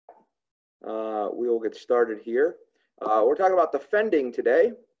We will get started here. We're talking about defending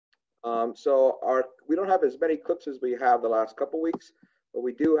today. We don't have as many clips as we have the last couple weeks, but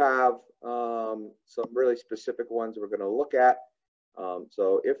we do have some really specific ones we're going to look at.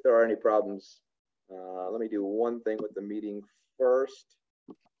 So if there are any problems, let me do one thing with the meeting first.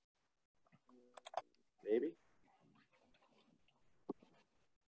 Maybe.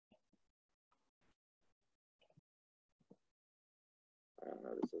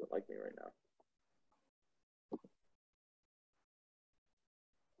 No, this doesn't like me right now.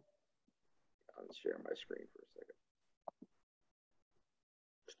 I'll share my screen for a second.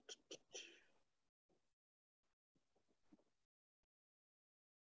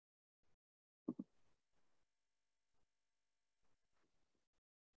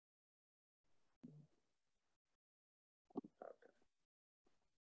 Okay.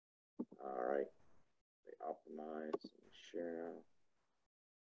 All right. Optimize and share now.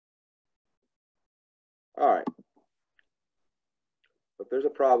 All right. If there's a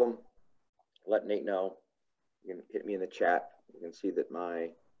problem, let Nate know. You can hit me in the chat. You can see that my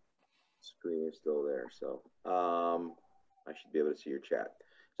screen is still there. So I should be able to see your chat.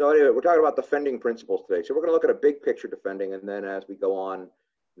 So anyway, we're talking about defending principles today. So we're going to look at a big picture defending, and then as we go on in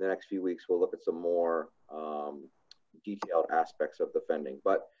the next few weeks, we'll look at some more detailed aspects of defending.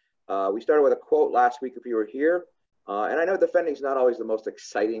 But we started with a quote last week if you were here. And I know defending is not always the most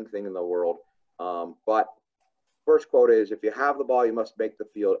exciting thing in the world, but first quote is, if you have the ball, you must make the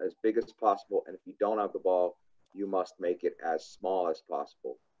field as big as possible. And if you don't have the ball, you must make it as small as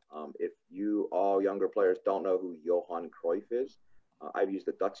possible. If you all younger players don't know who Johan Cruyff is, I've used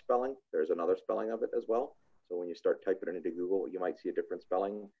the Dutch spelling. There's another spelling of it as well. So when you start typing it into Google, you might see a different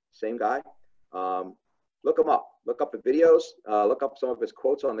spelling. Same guy. Look him up. Look up the videos. Look up some of his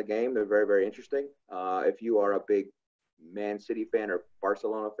quotes on the game. They're very, very interesting. If you are a big Man City fan or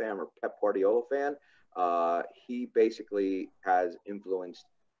Barcelona fan or Pep Guardiola fan, he basically has influenced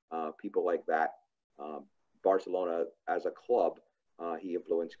people like that. Barcelona as a club, he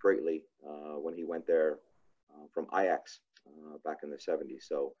influenced greatly when he went there from Ajax back in the 70s.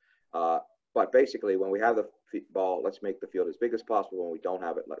 So, but basically, when we have the ball, let's make the field as big as possible. When we don't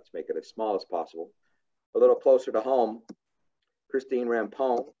have it, let's make it as small as possible. A little closer to home, Christine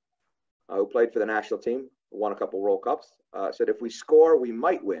Rampone, who played for the national team, won a couple World Cups, said if we score, we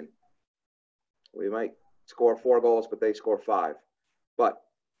might win. We might score 4 goals, but they score 5. But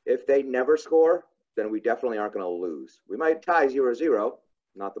if they never score, then we definitely aren't going to lose. We might tie 0-0,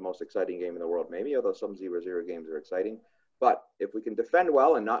 not the most exciting game in the world maybe, although some 0-0 games are exciting. But if we can defend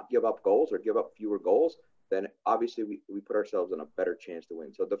well and not give up goals or give up fewer goals, then obviously we put ourselves in a better chance to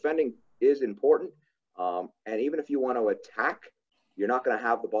win. So defending is important. And even if you want to attack, you're not going to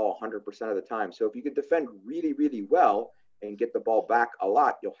have the ball 100% of the time. So if you can defend really, really well and get the ball back a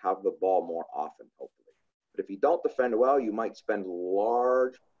lot, you'll have the ball more often, hopefully. But if you don't defend well, you might spend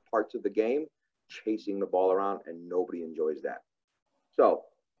large parts of the game chasing the ball around, and nobody enjoys that. So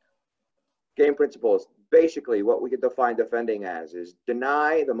game principles, basically what we can define defending as is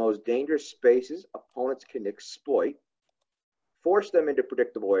deny the most dangerous spaces opponents can exploit, force them into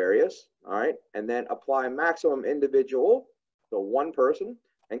predictable areas, all right, and then apply maximum individual, so one person,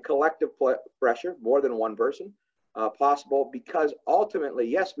 and collective pressure, more than one person, possible, because ultimately,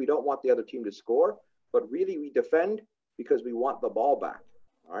 yes, we don't want the other team to score, but really we defend because we want the ball back,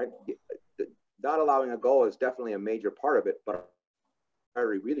 all right? Not allowing a goal is definitely a major part of it, but our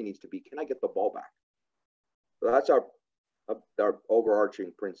really needs to be, can I get the ball back? So that's our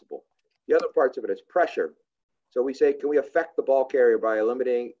overarching principle. The other parts of it is pressure. So we say, can we affect the ball carrier by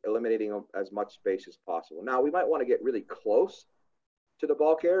eliminating as much space as possible? Now, we might want to get really close to the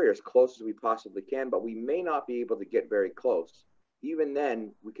ball carrier, as close as we possibly can, but we may not be able to get very close. Even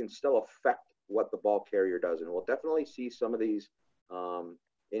then, we can still affect what the ball carrier does. And we'll definitely see some of these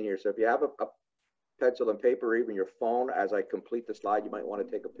in here. So if you have a pencil and paper, or even your phone, as I complete the slide, you might want to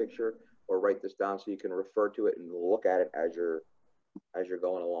take a picture or write this down so you can refer to it and look at it as you're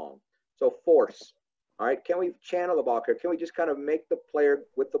going along. So force. All right, can we channel the ball carrier? Can we just kind of make the player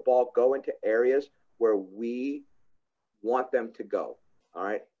with the ball go into areas where we want them to go? All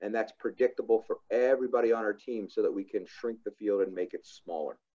right, and that's predictable for everybody on our team so that we can shrink the field and make it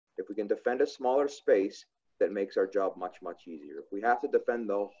smaller. If we can defend a smaller space, that makes our job much, much easier. If we have to defend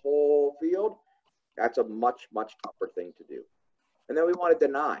the whole field, that's a much, much tougher thing to do. And then we want to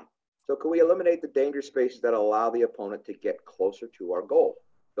deny. So can we eliminate the dangerous spaces that allow the opponent to get closer to our goal?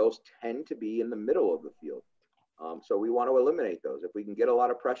 Those tend to be in the middle of the field. So we want to eliminate those. If we can get a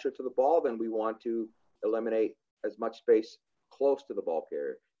lot of pressure to the ball, then we want to eliminate as much space close to the ball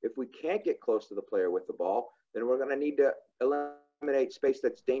carrier. If we can't get close to the player with the ball, then we're going to need to eliminate eliminate space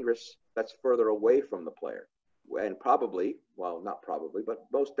that's dangerous, that's further away from the player. And probably, well, not probably, but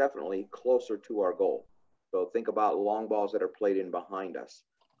most definitely closer to our goal. So think about long balls that are played in behind us.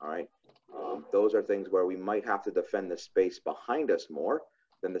 All right. Those are things where we might have to defend the space behind us more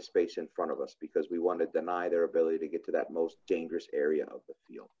than the space in front of us, because we want to deny their ability to get to that most dangerous area of the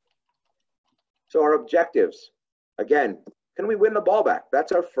field. So our objectives, again, can we win the ball back?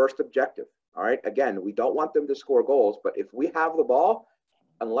 That's our first objective. All right. Again, we don't want them to score goals, but if we have the ball,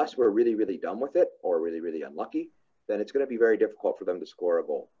 unless we're really, really done with it or really, really unlucky, then it's going to be very difficult for them to score a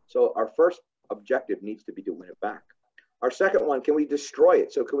goal. So our first objective needs to be to win it back. Our second one, can we destroy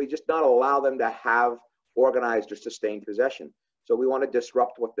it? So can we just not allow them to have organized or sustained possession? So we want to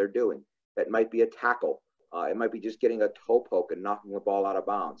disrupt what they're doing. That might be a tackle. It might be just getting a toe poke and knocking the ball out of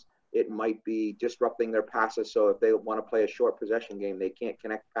bounds. It might be disrupting their passes. So if they want to play a short possession game, they can't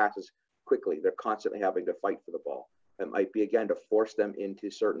connect passes quickly. They're constantly having to fight for the ball. It might be, again, to force them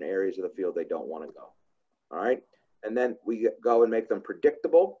into certain areas of the field they don't want to go. All right. And then we go and make them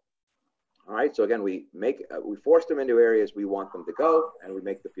predictable. All right. So again, we force them into areas we want them to go, and we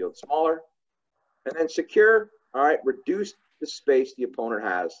make the field smaller. And then secure. All right. Reduce the space the opponent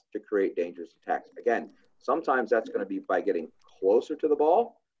has to create dangerous attacks. Again, sometimes that's going to be by getting closer to the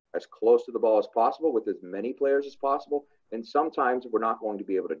ball, as close to the ball as possible with as many players as possible. And sometimes we're not going to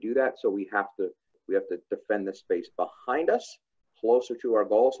be able to do that. So we have to defend the space behind us, closer to our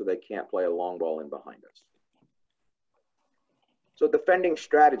goal, so they can't play a long ball in behind us. So defending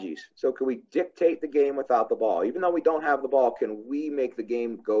strategies. So can we dictate the game without the ball? Even though we don't have the ball, can we make the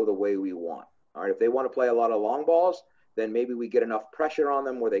game go the way we want? All right, if they want to play a lot of long balls, then maybe we get enough pressure on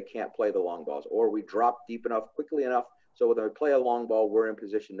them where they can't play the long balls, or we drop deep enough, quickly enough, so when they play a long ball, we're in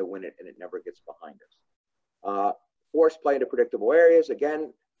position to win it and it never gets behind us. Force play into predictable areas.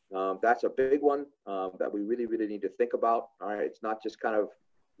 Again, that's a big one that we really, really need to think about. All right, it's not just kind of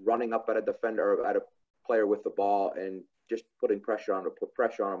running up at a defender or at a player with the ball and just putting pressure on to put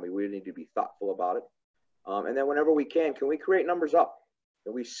pressure on them. We really need to be thoughtful about it. And then whenever we can we create numbers up?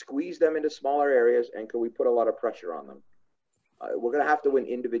 Can we squeeze them into smaller areas, and can we put a lot of pressure on them? We're going to have to win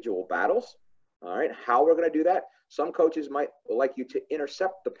individual battles. All right, how we're going to do that? Some coaches might like you to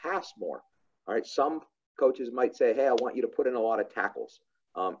intercept the pass more. All right, some coaches might say, hey, I want you to put in a lot of tackles.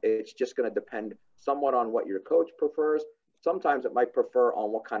 It's just going to depend somewhat on what your coach prefers. Sometimes it might prefer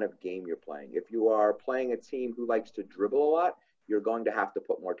on what kind of game you're playing. If you are playing a team who likes to dribble a lot, you're going to have to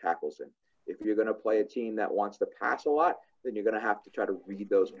put more tackles in. If you're going to play a team that wants to pass a lot, then you're going to have to try to read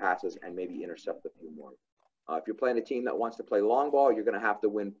those passes and maybe intercept a few more. If you're playing a team that wants to play long ball, you're going to have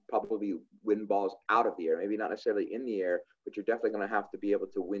to probably win balls out of the air. Maybe not necessarily in the air, but you're definitely going to have to be able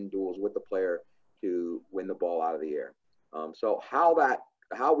to win duels with the player to win the ball out of the air. So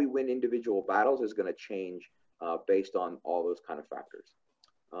how we win individual battles is going to change based on all those kind of factors.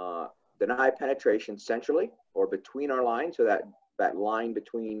 Deny penetration centrally or between our lines, so that line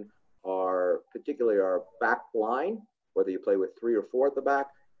between particularly our back line, whether you play with 3 or 4 at the back,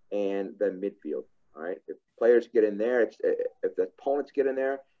 and then midfield. All right. If players get in there, if the opponents get in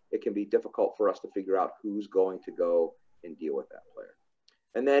there, it can be difficult for us to figure out who's going to go and deal with that player.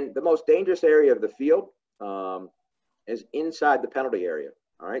 And then the most dangerous area of the field is inside the penalty area.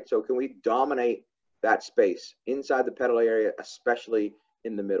 All right. So can we dominate that space inside the penalty area, especially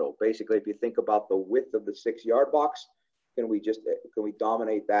in the middle? Basically, if you think about the width of the 6-yard box, can we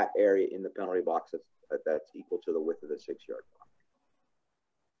dominate that area in the penalty box that's equal to the width of the 6-yard box?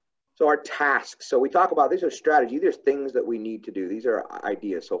 So our tasks. So we talk about, these are strategies. These are things that we need to do. These are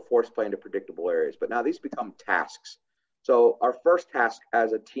ideas. So force play into predictable areas. But now these become tasks. So our first task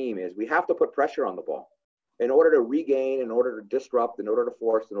as a team is we have to put pressure on the ball. In order to regain, in order to disrupt, in order to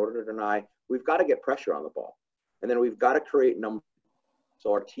force, in order to deny, we've got to get pressure on the ball. And then we've got to create numbers.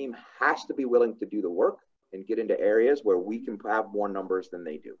 So our team has to be willing to do the work and get into areas where we can have more numbers than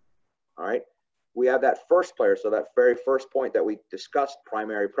they do. All right. We have that first player. So that very first point that we discussed,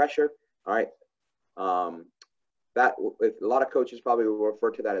 primary pressure. All right. That a lot of coaches probably will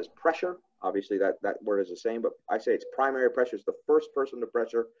refer to that as pressure. Obviously that word is the same, but I say it's primary pressure. It's the first person to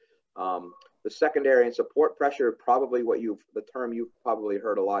pressure. The secondary and support pressure, probably the term you've probably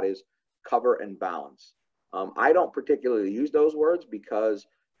heard a lot is cover and balance. I don't particularly use those words because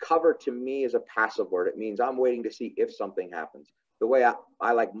cover to me is a passive word. It means I'm waiting to see if something happens. The way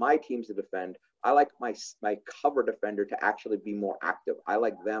I like my teams to defend, I like my cover defender to actually be more active. I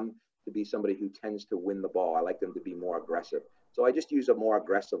like them to be somebody who tends to win the ball. I like them to be more aggressive. So I just use a more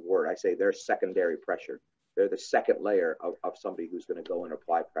aggressive word. I say they're secondary pressure. They're the second layer of somebody who's going to go and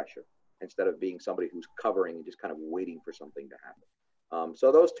apply pressure instead of being somebody who's covering and just kind of waiting for something to happen.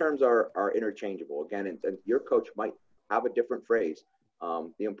 So those terms are interchangeable. Again, and your coach might have a different phrase.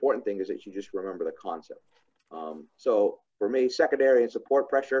 The important thing is that you just remember the concept. So for me, secondary and support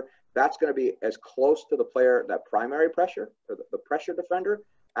pressure, that's going to be as close to the player, that primary pressure, or the pressure defender,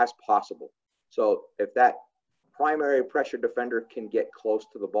 as possible. So if that primary pressure defender can get close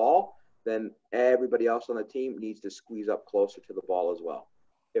to the ball, then everybody else on the team needs to squeeze up closer to the ball as well.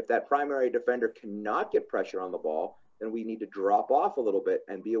 If that primary defender cannot get pressure on the ball, then we need to drop off a little bit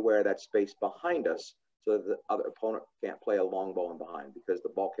and be aware of that space behind us so that the other opponent can't play a long ball in behind, because the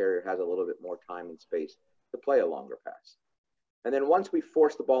ball carrier has a little bit more time and space to play a longer pass. And then once we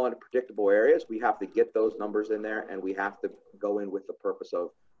force the ball into predictable areas, we have to get those numbers in there, and we have to go in with the purpose of,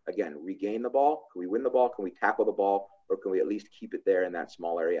 again, regain the ball. Can we win the ball? Can we tackle the ball? Or can we at least keep it there in that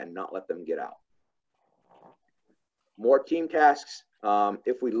small area and not let them get out? More team tasks.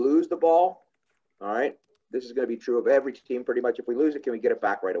 If we lose the ball, all right, this is going to be true of every team pretty much. If we lose it, can we get it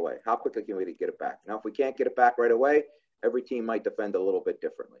back right away? How quickly can we get it back? Now, if we can't get it back right away, every team might defend a little bit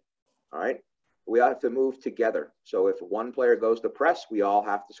differently. All right. We have to move together. So if one player goes to press, we all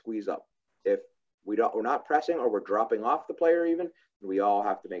have to squeeze up. If we're not pressing, or we're dropping off the player even, we all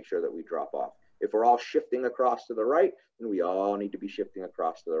have to make sure that we drop off. If we're all shifting across to the right, then we all need to be shifting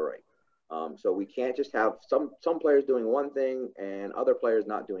across to the right. So we can't just have some players doing one thing and other players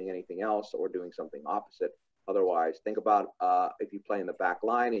not doing anything else, or doing something opposite. Otherwise, think about if you play in the back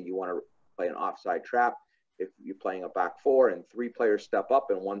line and you want to play an offside trap. If you're playing a back four and 3 players step up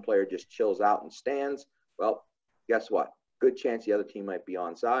and 1 player just chills out and stands, well, guess what? Good chance the other team might be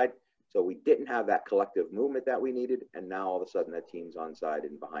onside. So we didn't have that collective movement that we needed, and now all of a sudden that team's onside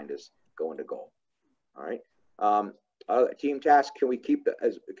and behind us going to goal. All right. Team task: can we keep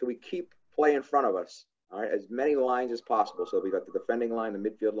play in front of us? All right, as many lines as possible. So we got the defending line, the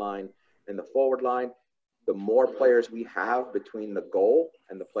midfield line, and the forward line. The more players we have between the goal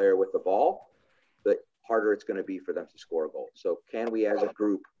and the player with the ball, the harder it's going to be for them to score a goal. So can we as a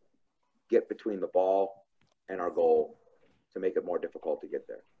group get between the ball and our goal to make it more difficult to get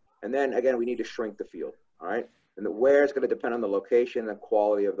there? And then again, we need to shrink the field. All right. And the where is going to depend on the location and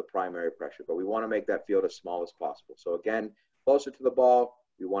quality of the primary pressure, but we want to make that field as small as possible. So again, closer to the ball,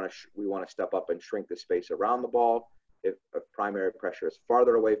 we want to step up and shrink the space around the ball. If primary pressure is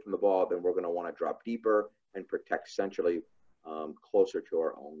farther away from the ball, then we're going to want to drop deeper and protect centrally, closer to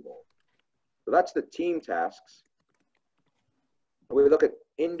our own goal. So that's the team tasks. We look at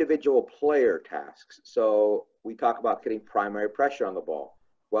individual player tasks. So we talk about getting primary pressure on the ball.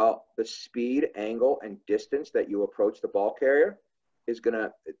 Well, the speed, angle, and distance that you approach the ball carrier is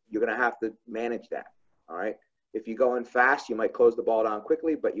you're gonna have to manage that. All right. If you go in fast, you might close the ball down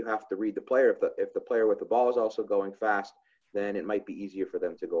quickly, but you have to read the player. If the player with the ball is also going fast, then it might be easier for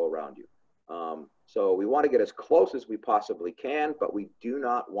them to go around you. So we want to get as close as we possibly can, but we do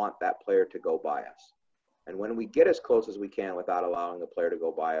not want that player to go by us. And when we get as close as we can without allowing the player to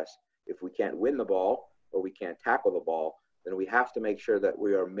go by us, if we can't win the ball or we can't tackle the ball, then we have to make sure that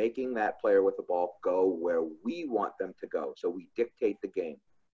we are making that player with the ball go where we want them to go. So we dictate the game.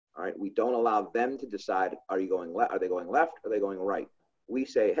 All right. We don't allow them to decide, are they going left? Are they going right? We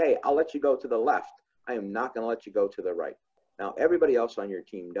say, hey, I'll let you go to the left. I am not going to let you go to the right. Now, everybody else on your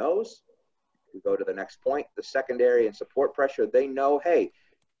team knows. We go to the next point, the secondary and support pressure. They know, hey,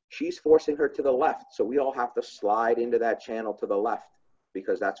 she's forcing her to the left. So we all have to slide into that channel to the left,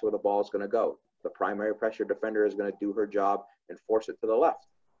 because that's where the ball is going to go. The primary pressure defender is going to do her job and force it to the left.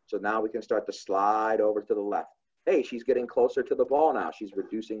 So now we can start to slide over to the left. Hey, she's getting closer to the ball now. She's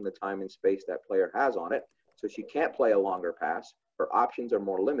reducing the time and space that player has on it. So she can't play a longer pass. Her options are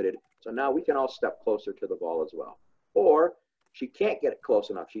more limited. So now we can all step closer to the ball as well. Or she can't get close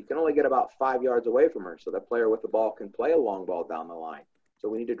enough. She can only get about 5 yards away from her. So that player with the ball can play a long ball down the line. So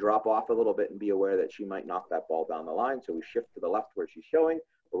we need to drop off a little bit and be aware that she might knock that ball down the line. So we shift to the left where she's showing,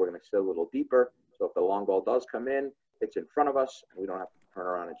 but we're going to sit a little deeper. So if the long ball does come in, it's in front of us, and we don't have to turn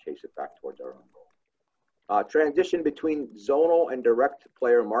around and chase it back towards our own goal. Transition between zonal and direct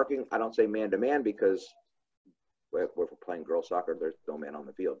player marking. I don't say man-to-man because if we're playing girls soccer, there's no man on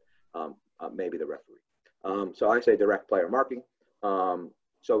the field, maybe the referee. So I say direct player marking.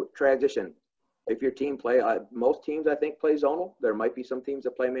 So transition. If your team most teams I think play zonal. There might be some teams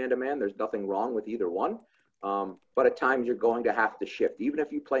that play man-to-man. There's nothing wrong with either one. But at times you're going to have to shift. Even if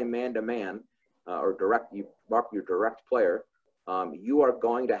you play man-to-man or direct, you mark your direct player, you are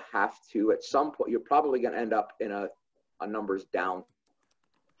going to have to, at some point, you're probably going to end up in a numbers down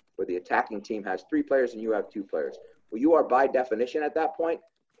where the attacking team has 3 players and you have 2 players. Well, you are by definition at that point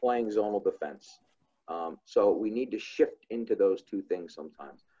playing zonal defense. So we need to shift into those 2 things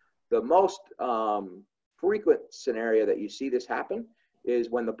sometimes. The most frequent scenario that you see this happen is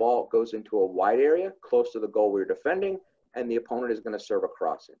when the ball goes into a wide area close to the goal we're defending, and the opponent is going to serve a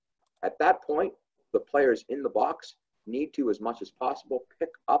crossing. At that point, the players in the box need to, as much as possible, pick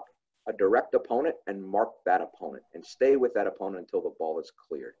up a direct opponent and mark that opponent and stay with that opponent until the ball is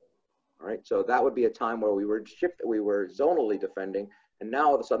cleared. All right, so that would be a time where we were zonally defending, and now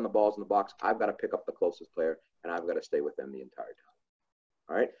all of a sudden the ball's in the box. I've got to pick up the closest player, and I've got to stay with them the entire time.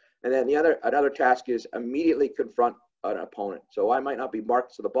 All right, and then another task is immediately confront an opponent. So I might not be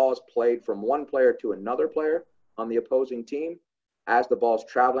marked, so the ball is played from one player to another player on the opposing team. As the ball's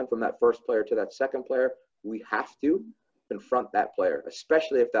traveling from that first player to that second player, we have to confront that player,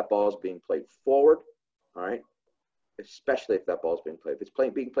 especially if that ball is being played forward. All right, especially if that ball is being played. If it's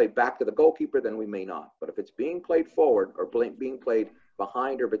being played back to the goalkeeper, then we may not. But if it's being played forward or being played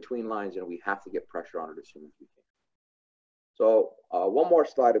behind or between lines, then we have to get pressure on it as soon as we can. So one more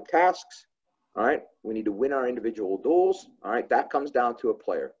slide of tasks. All right, we need to win our individual duels. All right, that comes down to a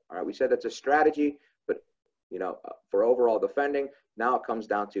player. All right, we said that's a strategy, but for overall defending, now it comes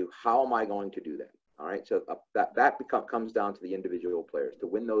down to how am I going to do that? All right, so that comes down to the individual players to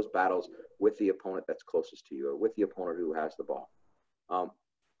win those battles with the opponent that's closest to you or with the opponent who has the ball.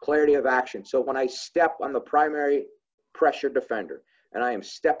 Clarity of action. So when I step on the primary pressure defender and I am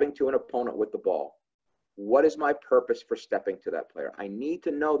stepping to an opponent with the ball, what is my purpose for stepping to that player? I need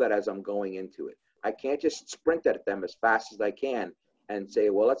to know that as I'm going into it. I can't just sprint at them as fast as I can and say,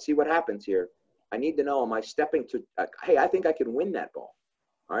 well, let's see what happens here. I need to know, am I stepping to, hey, I think I can win that ball.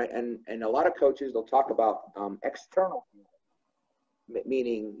 All right, and a lot of coaches, they'll talk about external,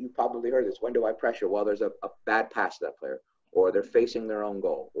 meaning you probably heard this, when do I pressure? Well, there's a bad pass to that player, or they're facing their own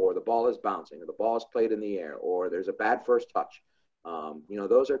goal, or the ball is bouncing, or the ball is played in the air, or there's a bad first touch.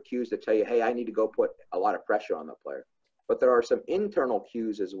 Those are cues that tell you, hey, I need to go put a lot of pressure on the player. But there are some internal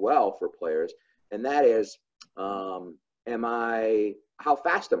cues as well for players, and that is, how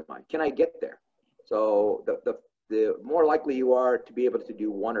fast am I? Can I get there? So the more likely you are to be able to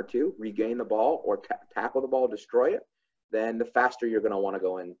do one or two, regain the ball or tackle the ball, destroy it, then the faster you're going to want to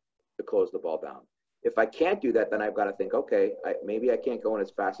go in to close the ball down. If I can't do that, then I've got to think, okay, maybe I can't go in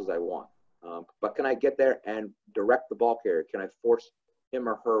as fast as I want. But can I get there and direct the ball carrier? Can I force him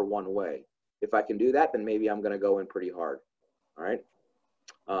or her one way? If I can do that, then maybe I'm going to go in pretty hard. All right.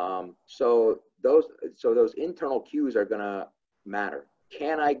 So those internal cues are going to matter.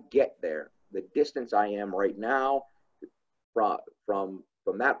 Can I get there? The distance I am right now from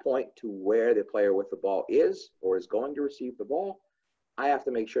that point to where the player with the ball is or is going to receive the ball, I have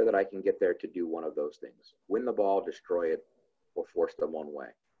to make sure that I can get there to do one of those things: win the ball, destroy it, or force them one way.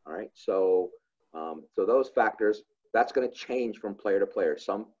 All right. So those factors, that's going to change from player to player.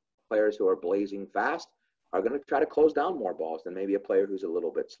 Some players who are blazing fast are going to try to close down more balls than maybe a player who's a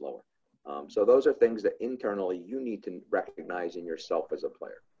little bit slower. So those are things that internally you need to recognize in yourself as a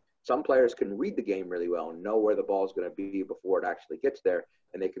player. Some players can read the game really well and know where the ball is going to be before it actually gets there,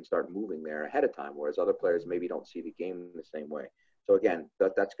 and they can start moving there ahead of time, whereas other players maybe don't see the game in the same way. So again,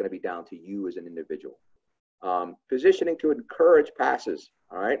 that's going to be down to you as an individual. Positioning to encourage passes,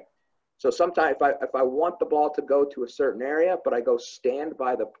 all right? So sometimes if I want the ball to go to a certain area, but I go stand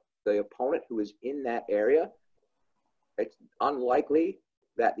by the opponent who is in that area, it's unlikely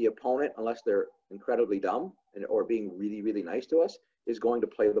that the opponent, unless they're incredibly dumb or being really, really nice to us, is going to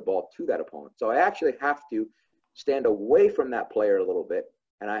play the ball to that opponent. So I actually have to stand away from that player a little bit,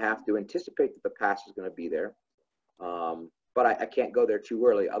 and I have to anticipate that the pass is going to be there. But I can't go there too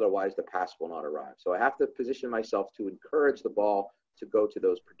early, otherwise the pass will not arrive. So I have to position myself to encourage the ball to go to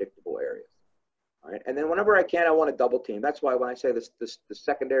those predictable areas. All right, and then whenever I can, I want to double team. That's why when I say the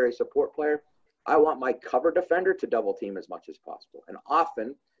secondary support player, I want my cover defender to double team as much as possible. And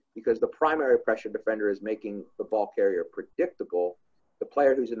often, because the primary pressure defender is making the ball carrier predictable, the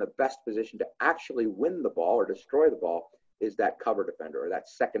player who's in the best position to actually win the ball or destroy the ball is that cover defender or that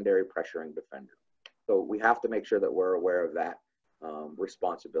secondary pressuring defender. So we have to make sure that we're aware of that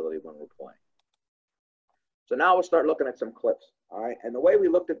responsibility when we're playing. So now we'll start looking at some clips, all right? And the way we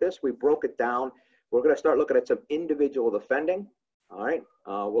looked at this, we broke it down. We're going to start looking at some individual defending, all right?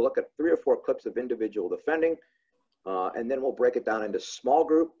 We'll look at 3 or 4 clips of individual defending, and then we'll break it down into small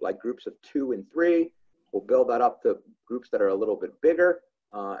group, like groups of 2 and 3. We'll build that up to groups that are a little bit bigger,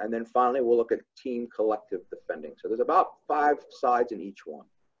 and then finally we'll look at team collective defending. So there's about 5 sides in each one,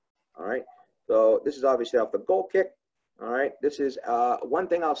 all right? So this is obviously off the goal kick. All right, this is one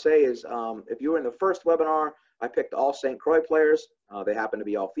thing I'll say is if you were in the first webinar, I picked all St. Croix players. They happen to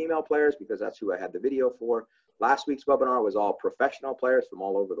be all female players because that's who I had the video for. Last week's webinar was all professional players from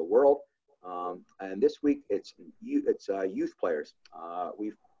all over the world. And this week it's youth players.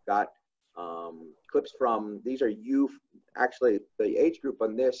 We've got Clips from, these are youth, actually the age group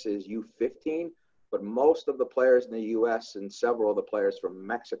on this is U15, but most of the players in the US and several of the players from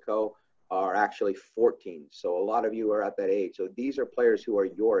Mexico are actually 14. So a lot of you are at that age. So these are players who are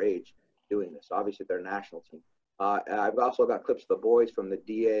your age doing this. Obviously, they're national team. I've also got clips of the boys from the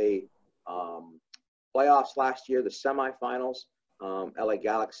DA playoffs last year, the semifinals, LA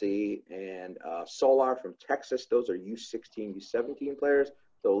Galaxy and Solar from Texas. Those are U16, U17 players.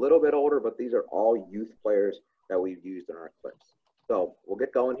 So a little bit older, but these are all youth players that we've used in our clips. So we'll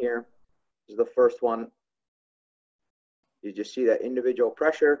get going here. This is the first one. You just see that individual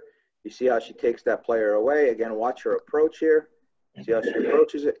pressure. You see how she takes that player away. Again, watch her approach here. See how she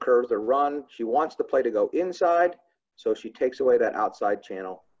approaches it, curves the run. She wants the play to go inside, so she takes away that outside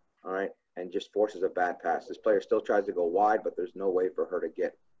channel, all right, and just forces a bad pass. This player still tries to go wide, but there's no way for her to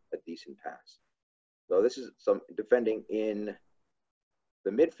get a decent pass. So this is some defending in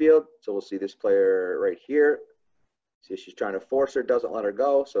the midfield. So we'll see this player right here. See, she's trying to force her, doesn't let her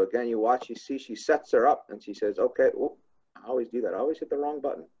go. So again, you watch, you see she sets her up, and she says, okay, well, I always do that. I always hit the wrong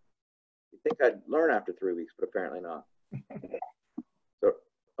button. You'd think I'd learn after 3 weeks, but apparently not. So,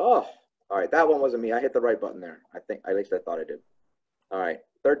 oh, all right, that one wasn't me. I hit the right button there. I think, at least I thought I did. All right,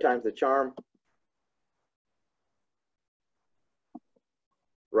 third time's the charm.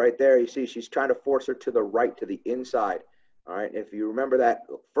 Right there, you see she's trying to force her to the right, to the inside. All right, if you remember that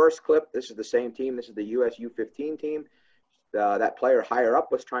first clip, this is the same team. This is the US U15 team. That player higher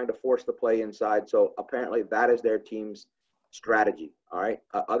up was trying to force the play inside. So apparently that is their team's strategy. All right,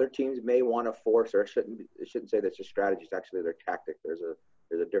 other teams may want to force, or it shouldn't say that's a strategy. It's actually their tactic. There's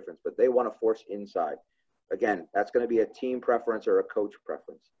a difference, but they want to force inside. Again, that's going to be a team preference or a coach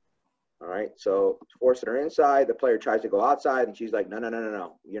preference. All right, so forcing her inside, the player tries to go outside, and she's like, no, no, no, no,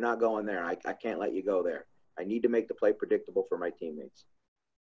 no, you're not going there. I can't let you go there. I need to make the play predictable for my teammates.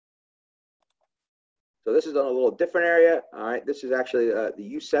 So this is on a little different area. All right, this is actually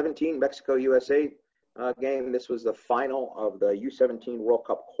the U17 Mexico-USA game. This was the final of the U17 World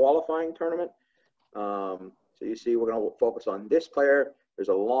Cup qualifying tournament. So you see we're going to focus on this player. There's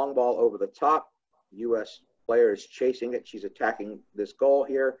a long ball over the top. U.S. player is chasing it. She's attacking this goal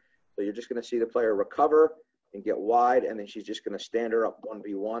here. So you're just going to see the player recover and get wide, and then she's just going to stand her up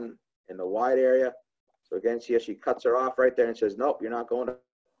 1v1 in the wide area. So again, see how she cuts her off right there and says, nope, you're not going to,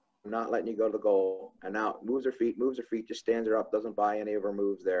 I'm not letting you go to the goal. And now moves her feet, just stands her up, doesn't buy any of her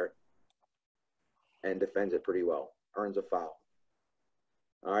moves there, and defends it pretty well, earns a foul.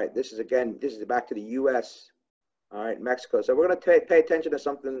 All right, this is back to the U.S., all right, Mexico. So we're going to pay attention to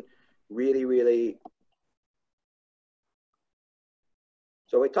something really, really.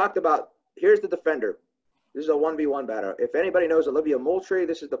 So we talked about, here's the defender. This is a 1v1 battle. If anybody knows Olivia Moultrie,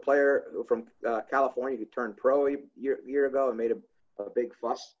 this is the player from California who turned pro a year ago and made a big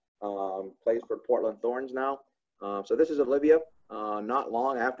fuss. Plays for Portland Thorns now. So this is Olivia, not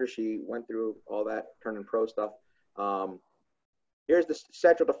long after she went through all that turning pro stuff. Here's the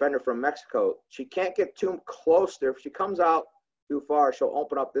central defender from Mexico. She can't get too close there. If she comes out too far, she'll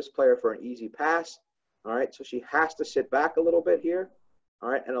open up this player for an easy pass. All right, so she has to sit back a little bit here. All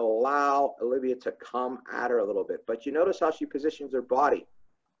right, and allow Olivia to come at her a little bit. But you notice how she positions her body.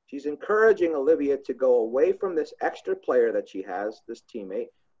 She's encouraging Olivia to go away from this extra player that she has, this teammate,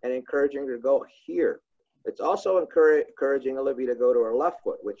 and encouraging her to go here. It's also encouraging Olivia to go to her left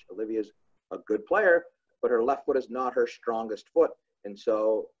foot, which Olivia is a good player, but her left foot is not her strongest foot. And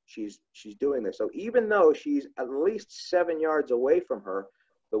so she's doing this. So even though she's at least 7 yards away from her,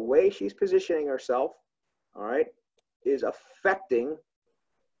 the way she's positioning herself, all right, is affecting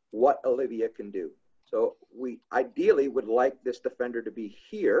what Olivia can do. So we ideally would like this defender to be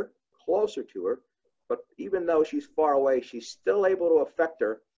here, closer to her, but even though she's far away, she's still able to affect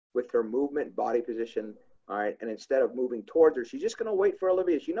her with her movement, body position, all right, and instead of moving towards her, she's just going to wait for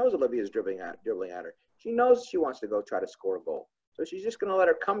Olivia. She knows Olivia's dribbling at her. She knows she wants to go try to score a goal. So she's just going to let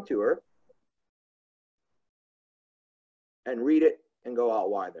her come to her and read it and go out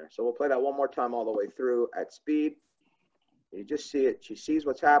wide there. So we'll play that one more time all the way through at speed. You just see it. She sees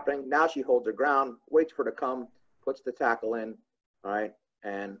what's happening. Now she holds her ground, waits for her to come, puts the tackle in, all right,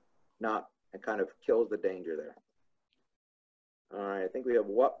 and kind of kills the danger there. All right, I think we have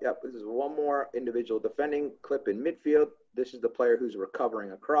this is one more individual defending clip in midfield. This is the player who's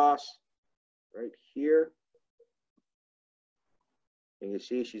recovering across right here. And you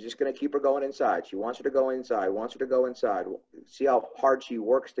see she's just going to keep her going inside. She wants her to go inside, See how hard she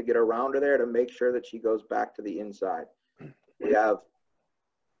works to get around her there to make sure that she goes back to the inside. We have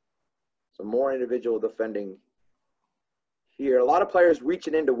some more individual defending here. A lot of players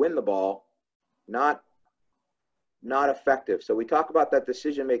reaching in to win the ball, not not effective. So we talk about that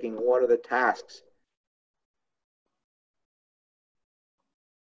decision making. What are the tasks?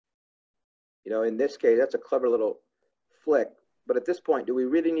 You know, in this case, that's a clever little flick. But at this point, do we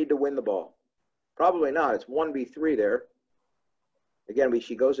really need to win the ball? Probably not. It's 1v3 there. Again,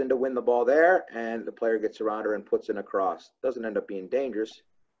 she goes in to win the ball there, and the player gets around her and puts in a cross. Doesn't end up being dangerous,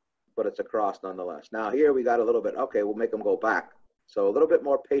 but it's a cross nonetheless. Now here we got a little bit, okay, we'll make them go back. So a little bit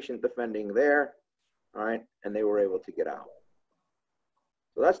more patient defending there, all right, and they were able to get out.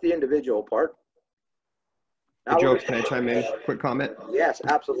 So that's the individual part. Now, Joe, can I chime in? Quick comment? Yes,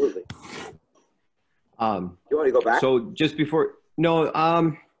 absolutely. You want to go back? So just before,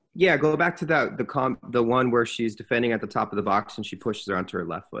 no, yeah, go back to that, the one where she's defending at the top of the box and she pushes her onto her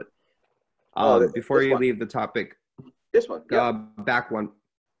left foot. Before you leave the topic. This one, yeah. Back one,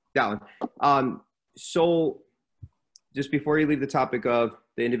 that one. So just before you leave the topic of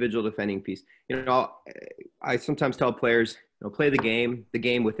the individual defending piece, you know, I sometimes tell players, you know, play the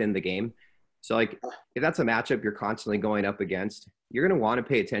game within the game. So like, if that's a matchup you're constantly going up against, you're going to want to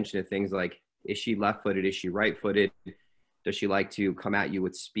pay attention to things like, is she left-footed? Is she right-footed? Does she like to come at you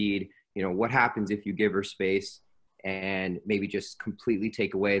with speed? You know, what happens if you give her space and maybe just completely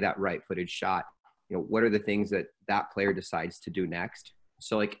take away that right-footed shot? You know, what are the things that that player decides to do next?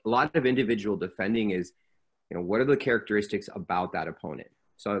 So like a lot of individual defending is, you know, what are the characteristics about that opponent?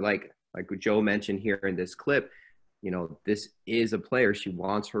 So like what Joe mentioned here in this clip, you know, this is a player, she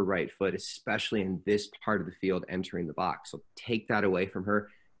wants her right foot, especially in this part of the field entering the box. So take that away from her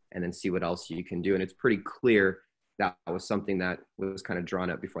and then see what else you can do. And it's pretty clear that was something that was kind of drawn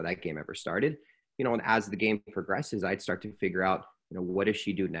up before that game ever started. You know, and as the game progresses, I'd start to figure out, you know, what does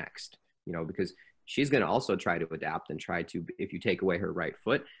she do next? You know, because she's going to also try to adapt and try to, if you take away her right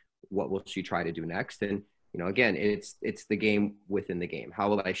foot, what will she try to do next? And, you know, again, it's the game within the game. How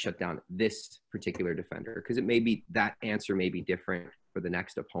will I shut down this particular defender? Because it may be, that answer may be different for the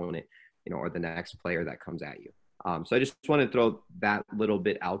next opponent, you know, or the next player that comes at you. So I just want to throw that little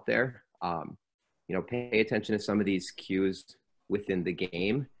bit out there. You know, pay attention to some of these cues within the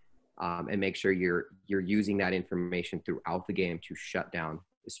game, and make sure you're using that information throughout the game to shut down,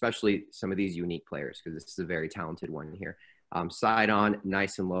 especially some of these unique players, because this is a very talented one here. Side on,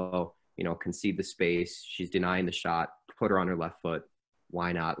 nice and low, you know, concede the space. She's denying the shot, put her on her left foot.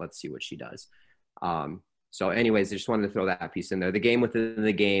 Why not? Let's see what she does. So anyways, I just wanted to throw that piece in there. The game within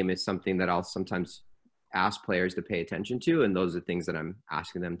the game is something that I'll sometimes ask players to pay attention to, and those are things that I'm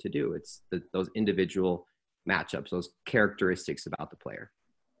asking them to do. It's those individual matchups, those characteristics about the player.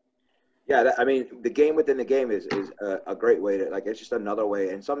 Yeah, I mean, the game within the game is a great way to, like, it's just another way.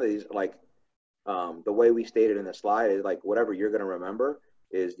 And some of these, like, the way we stated in the slide is like, whatever you're going to remember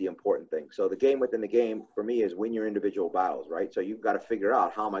is the important thing. So the game within the game for me is win your individual battles, right? So you've got to figure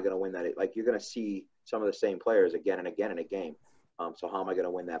out, how am I going to win that? Like, you're going to see some of the same players again and again in a game. So how am I going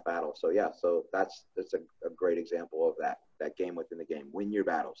to win that battle? So yeah, so that's a great example of that game within the game. Win your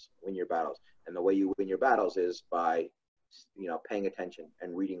battles. And the way you win your battles is by, you know, paying attention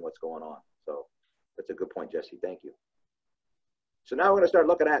and reading what's going on. So that's a good point, Jesse. Thank you. So now we're going to start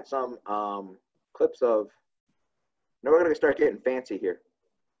looking at some clips of, now we're going to start getting fancy here.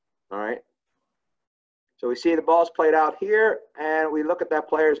 All right. So we see the ball's played out here, and we look at that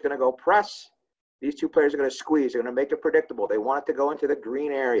player is going to go press. These two players are going to squeeze. They're going to make it predictable. They want it to go into the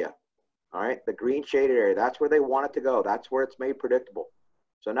green area, all right, the green shaded area. That's where they want it to go. That's where it's made predictable.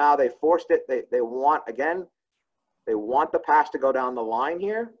 So now they forced it. They want, again, they want the pass to go down the line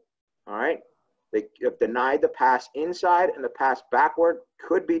here, all right. They have denied the pass inside, and the pass backward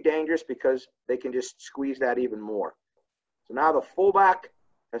could be dangerous because they can just squeeze that even more. So now the fullback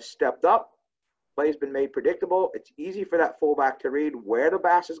has stepped up. Play's been made predictable. It's easy for that fullback to read where the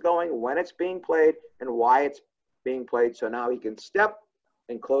pass is going, when it's being played, and why it's being played. So now he can step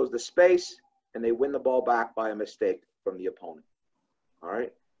and close the space, and they win the ball back by a mistake from the opponent. All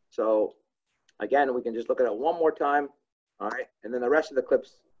right. So again, we can just look at it one more time. All right. And then the rest of the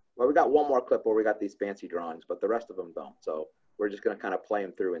clips, well, we got one more clip where we got these fancy drawings, but the rest of them don't. So we're just going to kind of play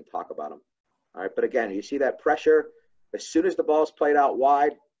them through and talk about them. All right. But again, you see that pressure. As soon as the ball's played out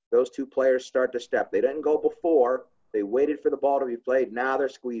wide, those two players start to step. They didn't go before. They waited for the ball to be played. Now they're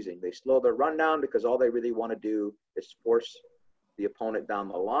squeezing. They slow their run down because all they really want to do is force the opponent down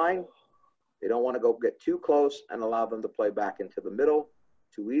the line. They don't want to go get too close and allow them to play back into the middle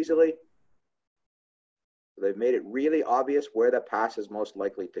too easily. So they've made it really obvious where the pass is most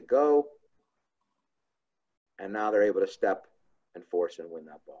likely to go. And now they're able to step and force and win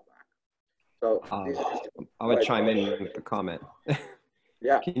that ball back. So I would chime in with the comment.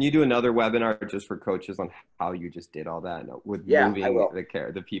 Yeah. Can you do another webinar just for coaches on how you just did all that with moving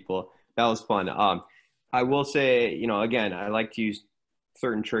the people? That was fun. I will say, again, I like to use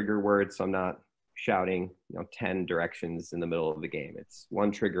certain trigger words. So I'm not shouting, 10 directions in the middle of the game. It's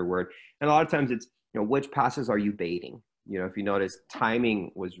one trigger word. And a lot of times it's, which passes are you baiting? If you notice,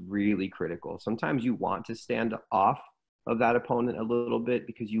 timing was really critical. Sometimes you want to stand off of that opponent a little bit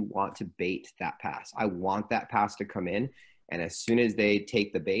because you want to bait that pass. I want that pass to come in. And as soon as they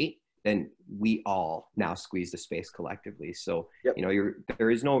take the bait, then we all now squeeze the space collectively. So, Yep.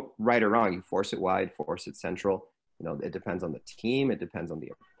 There is no right or wrong. You force it wide, force it central. It depends on the team. It depends on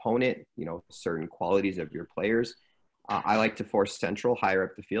the opponent, certain qualities of your players. I like to force central higher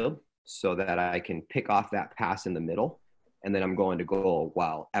up the field so that I can pick off that pass in the middle. And then I'm going to goal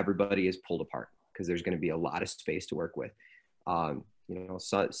while everybody is pulled apart because there's going to be a lot of space to work with.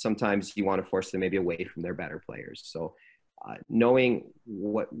 Sometimes you want to force them maybe away from their better players. So knowing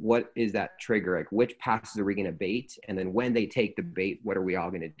what is that trigger, like which passes are we going to bait? And then when they take the bait, what are we all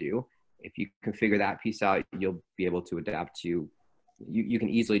going to do? If you can figure that piece out, you'll be able to adapt to, you can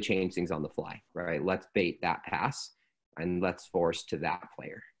easily change things on the fly, right? Let's bait that pass and let's force to that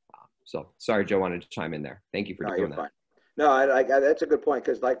player. So sorry, Joe wanted to chime in there. Thank you for doing that. Fine. No, that's a good point.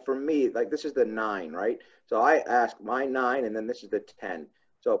 Cause like for me, like this is the 9, right? So I ask my 9 and then this is the 10.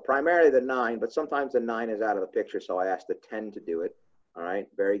 So primarily the 9, but sometimes the 9 is out of the picture. So I ask the 10 to do it. All right.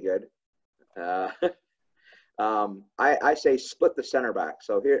 Very good. I say split the center back.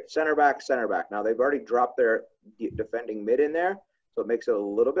 So here, center back. Now they've already dropped their defending mid in there. So it makes it a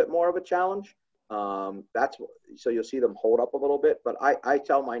little bit more of a challenge. So you'll see them hold up a little bit, but I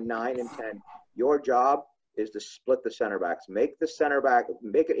tell my 9 and 10, your job is to split the center backs, make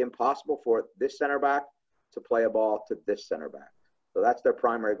it impossible for this center back to play a ball to this center back. So that's their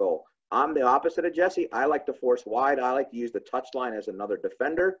primary goal. I'm the opposite of Jesse. I like to force wide. I like to use the touch line as another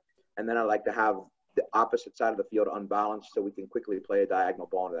defender. And then I like to have the opposite side of the field unbalanced so we can quickly play a diagonal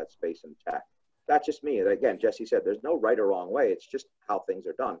ball into that space and attack. That's just me. Again, Jesse said there's no right or wrong way. It's just how things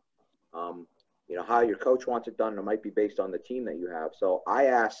are done. How your coach wants it done, it might be based on the team that you have. So I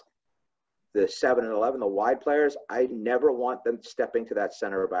ask the 7 and 11, the wide players, I never want them stepping to that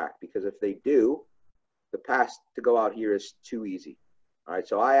center back because if they do, the pass to go out here is too easy. All right,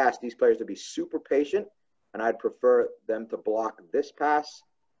 so I ask these players to be super patient, and I'd prefer them to block this pass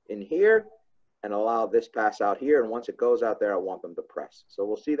in here and allow this pass out here. And once it goes out there, I want them to press. So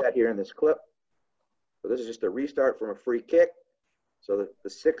we'll see that here in this clip. So this is just a restart from a free kick. So the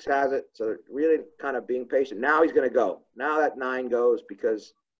 6 has it. So they're really kind of being patient. Now he's going to go. Now that 9 goes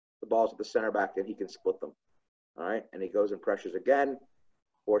because the ball's at the center back and he can split them. All right, and he goes and pressures again,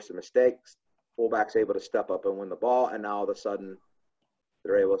 force a mistake. Fullback's able to step up and win the ball, and now all of a sudden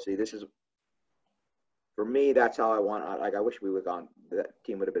they're able to see. This is, for me, that's how I want. Like I wish we would have gone. That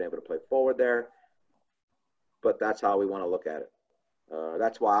team would have been able to play forward there, but that's how we want to look at it.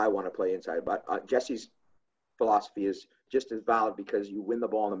 That's why I want to play inside. But Jesse's philosophy is just as valid because you win the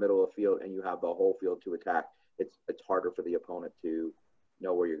ball in the middle of the field and you have the whole field to attack. It's harder for the opponent to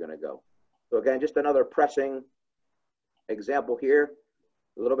know where you're going to go. So again, just another pressing example here.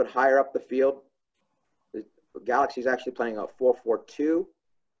 A little bit higher up the field. The Galaxy's actually playing a 4-4-2.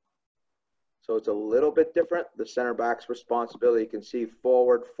 So it's a little bit different. The center back's responsibility, you can see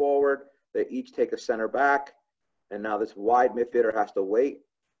forward. They each take a center back. And now this wide midfielder has to wait.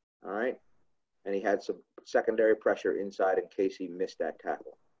 All right. And he had some secondary pressure inside in case he missed that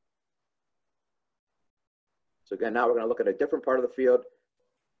tackle. So again, now we're going to look at a different part of the field.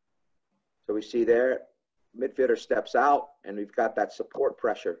 So we see there, midfielder steps out, and we've got that support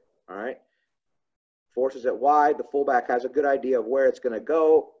pressure, all right? Forces it wide. The fullback has a good idea of where it's going to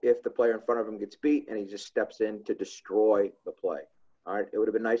go if the player in front of him gets beat, and he just steps in to destroy the play, all right? It would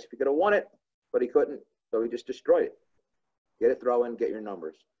have been nice if he could have won it, but he couldn't, so he just destroyed it. Get a throw in, get your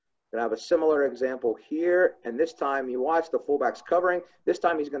numbers. Going to have a similar example here, and this time you watch the fullback's covering. This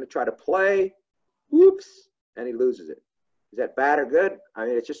time he's going to try to play. Whoops, and he loses it. Is that bad or good? I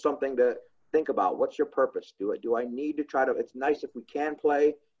mean, it's just something to think about. What's your purpose? Do I need to try to – it's nice if we can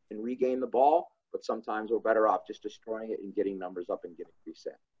play and regain the ball, but sometimes we're better off just destroying it and getting numbers up and getting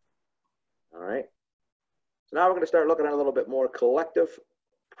reset. All right. So now we're going to start looking at a little bit more collective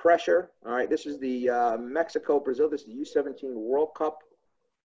pressure. All right. This is the Mexico-Brazil. This is the U17 World Cup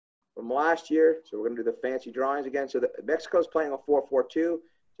from last year. So we're going to do the fancy drawings again. So Mexico's playing a 4-4-2. So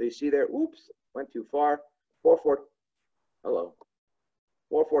you see there, oops, went too far. 4-4, hello.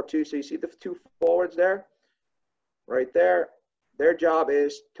 4-4-2. So you see the 2 forwards there, right there. Their job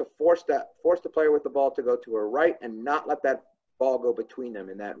is to force the player with the ball to go to her right and not let that ball go between them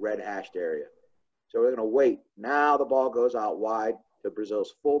in that red hashed area. So we're going to wait. Now the ball goes out wide to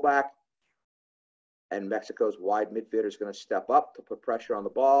Brazil's fullback, and Mexico's wide midfielder is going to step up to put pressure on the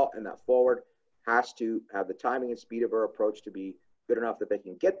ball, and that forward has to have the timing and speed of her approach to be good enough that they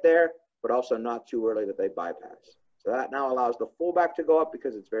can get there, but also not too early that they bypass. So that now allows the fullback to go up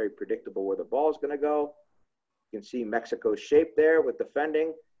because it's very predictable where the ball is going to go. You can see Mexico's shape there with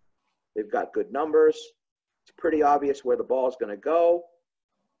defending. They've got good numbers. It's pretty obvious where the ball is going to go,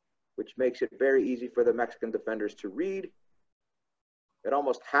 which makes it very easy for the Mexican defenders to read. It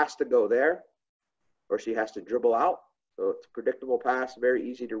almost has to go there, or she has to dribble out. So it's a predictable pass, very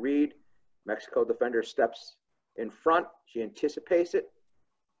easy to read. Mexico defender steps in front. She anticipates it.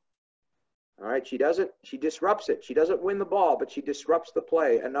 All right, she disrupts it. She doesn't win the ball, but she disrupts the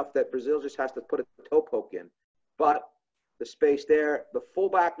play enough that Brazil just has to put a toe poke in. But the space there, the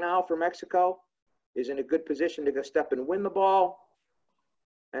fullback now for Mexico is in a good position to go step and win the ball.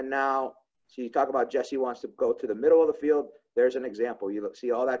 And now, so you talk about Jesse wants to go to the middle of the field. There's an example. You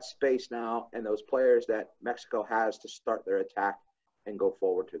see all that space now and those players that Mexico has to start their attack and go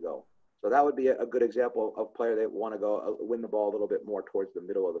forward to go. So that would be a good example of a player that want to go win the ball a little bit more towards the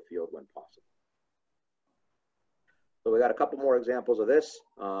middle of the field when possible. So we got a couple more examples of this.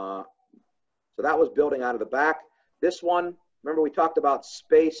 So that was building out of the back. This one, remember we talked about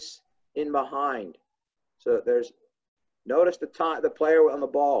space in behind. So notice the player on the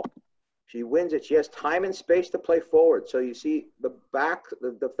ball. She wins it. She has time and space to play forward. So you see the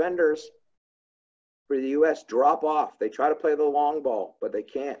defenders for the U.S. drop off. They try to play the long ball, but they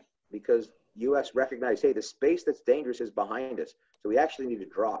can't because U.S. recognize, hey, the space that's dangerous is behind us. So we actually need to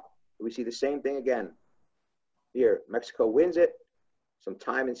drop. We see the same thing again. Here, Mexico wins it. Some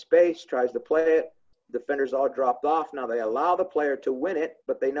time and space, tries to play it. Defenders all dropped off. Now they allow the player to win it,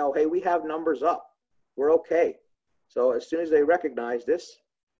 but they know, hey, we have numbers up. We're okay. So as soon as they recognize this,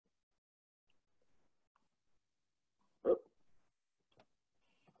 so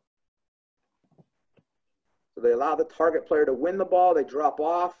they allow the target player to win the ball. They drop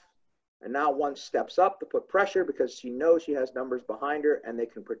off. And now one steps up to put pressure because she knows she has numbers behind her and they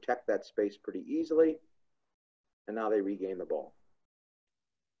can protect that space pretty easily. And now they regain the ball.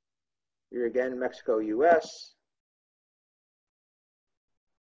 Here again, Mexico, U.S.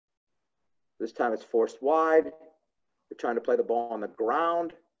 This time it's forced wide. They're trying to play the ball on the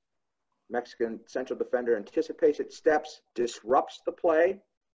ground. Mexican central defender anticipates it, steps, disrupts the play,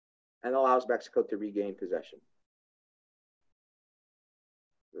 and allows Mexico to regain possession.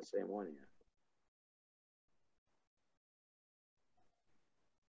 The same one here.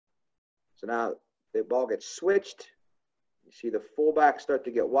 So now the ball gets switched. You see the fullback start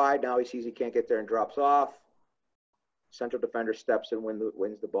to get wide. Now he sees he can't get there and drops off. Central defender steps and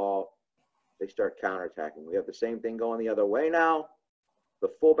wins the ball. They start counterattacking. We have the same thing going the other way now.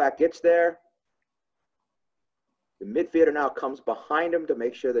 The fullback gets there. The midfielder now comes behind him to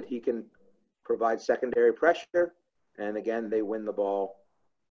make sure that he can provide secondary pressure. And again, they win the ball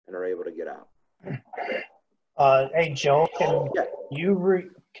and are able to get out. Hey, Joe, can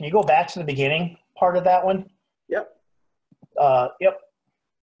you go back to the beginning part of that one? Yep. Yep.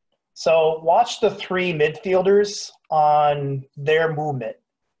 So watch the three midfielders on their movement.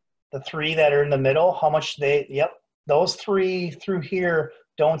 The three that are in the middle, how much those three through here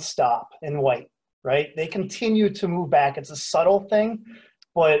don't stop in white, right? They continue to move back. It's a subtle thing,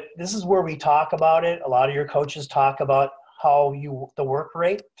 but this is where we talk about it. A lot of your coaches talk about how the work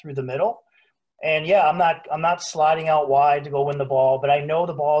rate through the middle. And yeah, I'm not sliding out wide to go win the ball, but I know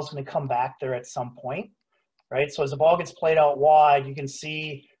the ball is going to come back there at some point, right? So as the ball gets played out wide, you can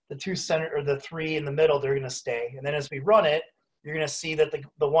see the three in the middle, they're going to stay. And then as we run it, you're going to see that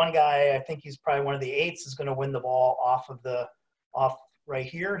the one guy, I think he's probably one of the eights, is going to win the ball off right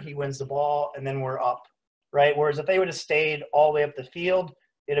here. He wins the ball, and then we're up, right? Whereas if they would have stayed all the way up the field,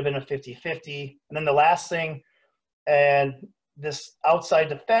 it'd have been a 50-50. And then the last thing, and this outside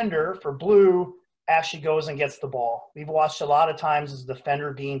defender for blue actually goes and gets the ball. We've watched a lot of times as the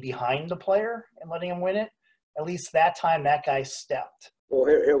defender being behind the player and letting him win it. At least that time, that guy stepped. Well,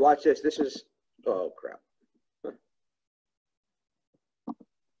 here, watch this. This is, oh, crap.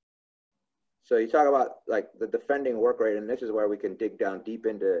 So you talk about like the defending work rate, and this is where we can dig down deep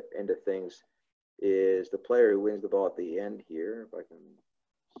into things, is the player who wins the ball at the end here, if I can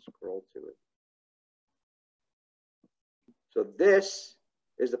scroll to it. So this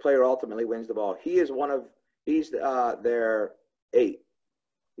is the player who ultimately wins the ball. He's their 8.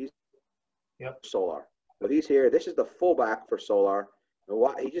 He's Solar. So he's here. This is the fullback for Solar.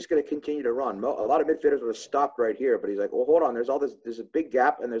 He's just going to continue to run. A lot of midfielders would have stopped right here, but he's like, well, hold on. There's a big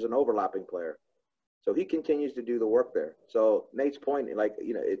gap, and there's an overlapping player. So he continues to do the work there. So Nate's point, like,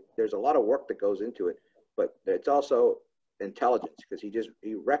 there's a lot of work that goes into it, but it's also intelligence because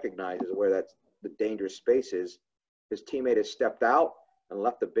he recognizes where the dangerous space is. His teammate has stepped out and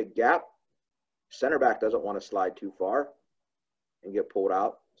left a big gap. Center back doesn't want to slide too far and get pulled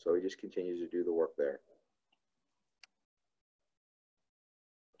out, so he just continues to do the work there.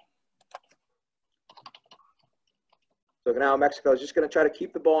 So now Mexico is just going to try to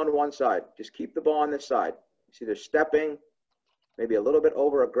keep the ball on one side. Just keep the ball on this side. You see they're stepping, maybe a little bit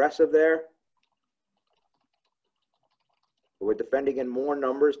over aggressive there. But we're defending in more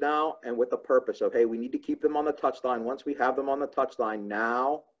numbers now and with the purpose of, hey, we need to keep them on the touchline. Once we have them on the touchline,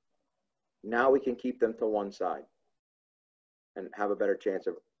 now we can keep them to one side and have a better chance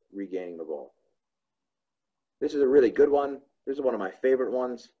of regaining the ball. This is a really good one. This is one of my favorite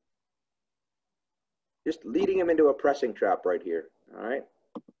ones. Just leading him into a pressing trap right here, all right?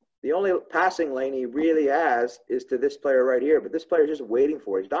 The only passing lane he really has is to this player right here, but this player is just waiting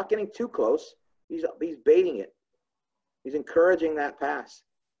for it. He's not getting too close. He's baiting it. He's encouraging that pass.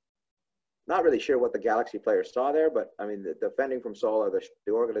 Not really sure what the Galaxy player saw there, but, I mean, the defending from Solar,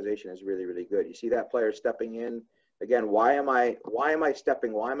 the organization is really, really good. You see that player stepping in. Again, why am I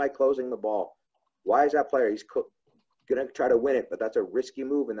stepping? Why am I closing the ball? Why is that player? He's going to try to win it, but that's a risky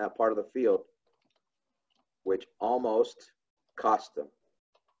move in that part of the field, which almost cost them.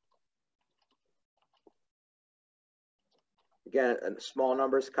 Again, small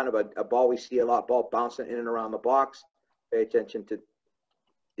numbers, kind of a ball we see a lot, ball bouncing in and around the box. Pay attention to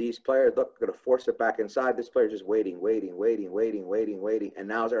these players. Look, going to force it back inside. This player's just waiting, and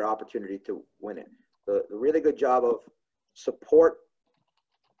now's our opportunity to win it. The really good job of support.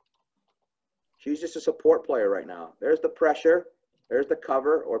 She's just a support player right now. There's the pressure. There's the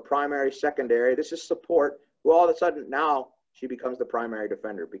cover or primary, secondary. This is support. Well, all of a sudden now she becomes the primary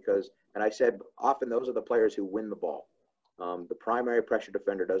defender because, and I said often those are the players who win the ball. The primary pressure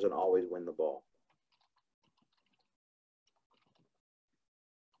defender doesn't always win the ball.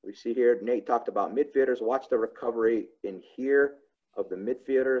 We see here, Nate talked about midfielders. Watch the recovery in here of the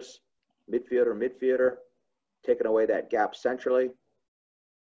midfielders. Midfielder, taking away that gap centrally.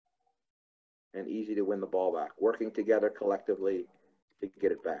 And easy to win the ball back. Working together collectively to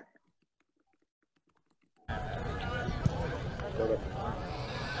get it back.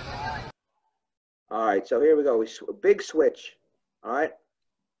 All right, so here we go. Big switch. All right.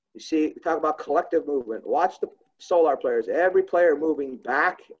 You see, we talk about collective movement. Watch the Solar players. Every player moving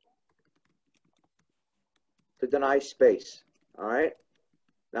back to deny space. All right.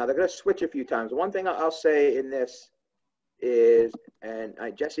 Now they're going to switch a few times. One thing I'll say in this is, and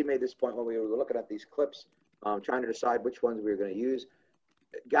Jesse made this point when we were looking at these clips, trying to decide which ones we were going to use.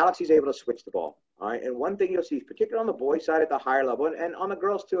 Galaxy's able to switch the ball. All right, and one thing you'll see, particularly on the boys' side at the higher level, and on the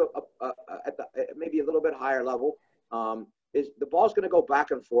girls too, at maybe a little bit higher level, is the ball's going to go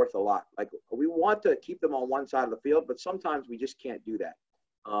back and forth a lot. Like we want to keep them on one side of the field, but sometimes we just can't do that.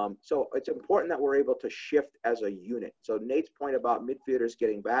 So it's important that we're able to shift as a unit. So Nate's point about midfielders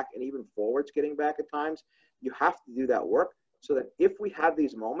getting back and even forwards getting back at times, you have to do that work so that if we have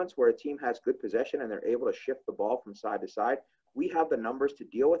these moments where a team has good possession and they're able to shift the ball from side to side, we have the numbers to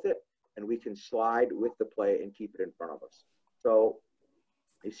deal with it. And we can slide with the play and keep it in front of us. So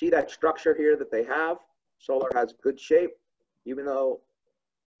you see that structure here that they have. Solar has good shape. Even though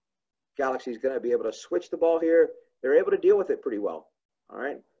Galaxy is going to be able to switch the ball here, they're able to deal with it pretty well. All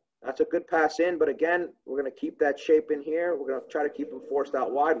right. That's a good pass in. But again, we're going to keep that shape in here. We're going to try to keep them forced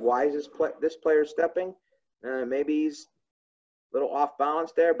out wide. Why is this player stepping? Maybe he's a little off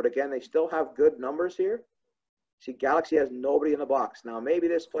balance there. But again, they still have good numbers here. See, Galaxy has nobody in the box. Now, maybe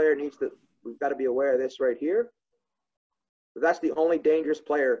this player needs to, we've got to be aware of this right here. But that's the only dangerous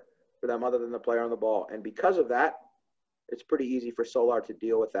player for them other than the player on the ball. And because of that, it's pretty easy for Solar to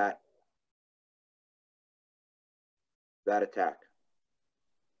deal with that attack.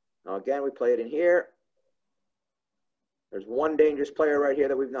 Now, again, we play it in here. There's one dangerous player right here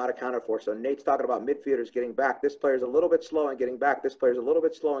that we've not accounted for. So Nate's talking about midfielders getting back. This player's a little bit slow and getting back. This player's a little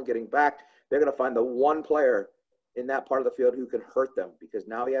bit slow and getting back. They're going to find the one player in that part of the field who can hurt them because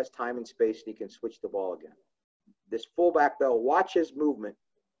now he has time and space and he can switch the ball again. This fullback, though, watch his movement.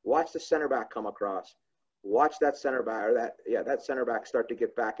 Watch the center back come across. Watch that center back, or that center back start to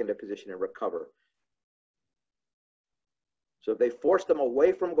get back into position and recover. So if they forced them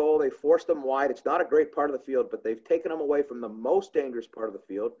away from goal, they forced them wide. It's not a great part of the field, but they've taken them away from the most dangerous part of the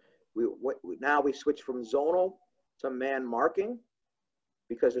field. Now we switch from zonal to man marking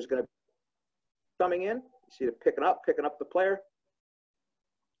because there's going to be coming in. See it picking up the player.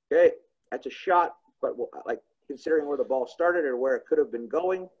 Okay, that's a shot, but like considering where the ball started or where it could have been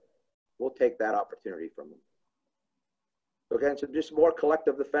going, we'll take that opportunity from them. So again, so just more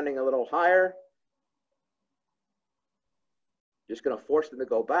collective defending a little higher. Just going to force them to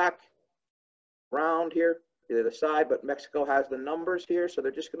go back, round here. either the side, but Mexico has the numbers here, so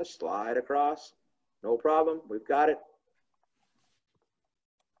they're just going to slide across. No problem. We've got it.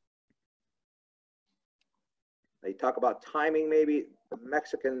 They talk about timing, maybe the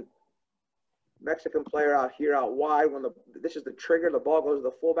Mexican player out here out wide. When this is the trigger, the ball goes to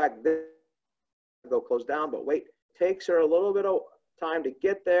the fullback. This go close down, but wait, takes her a little bit of time to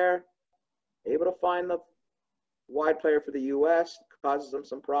get there. Able to find the wide player for the U.S. Causes them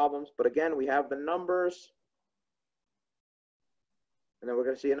some problems, but again, we have the numbers. And then we're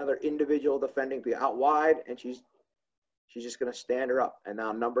going to see another individual defending out wide, and she's just going to stand her up. And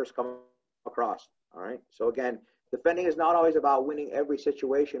now numbers come across. All right. So again, defending is not always about winning every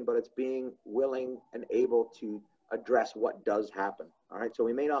situation, but it's being willing and able to address what does happen. All right. So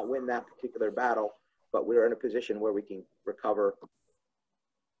we may not win that particular battle, but we're in a position where we can recover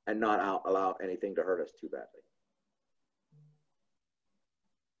and not allow anything to hurt us too badly.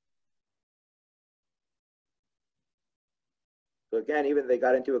 So again, even they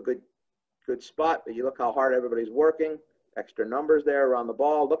got into a good spot, but you look how hard everybody's working. Extra numbers there around the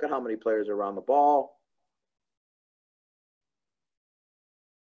ball. Look at how many players are around the ball.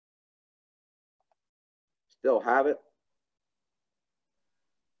 Still have it.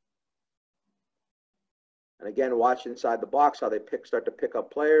 And again, watch inside the box how they start to pick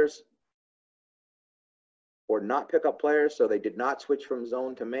up players or not pick up players. So they did not switch from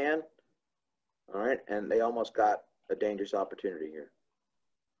zone to man. All right, and they almost got a dangerous opportunity here.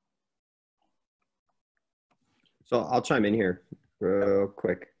 So I'll chime in here real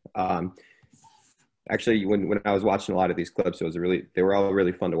quick. Actually, when I was watching a lot of these clips, they were all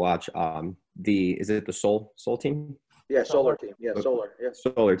really fun to watch. Is it the Soul team? Yeah, Solar team. Yeah, Solar. Yeah.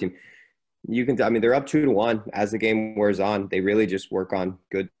 Solar team. They're up 2-1 as the game wears on. They really just work on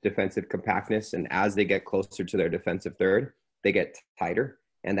good defensive compactness, and as they get closer to their defensive third, they get tighter,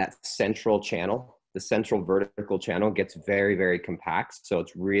 and that central channel, the central vertical channel, gets very, very compact. So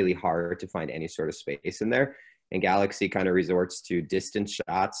it's really hard to find any sort of space in there. And Galaxy kind of resorts to distance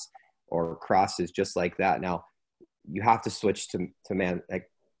shots or crosses just like that. Now, you have to switch to man,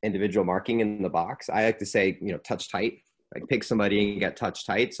 like individual marking in the box. I like to say, touch tight, like pick somebody and get touch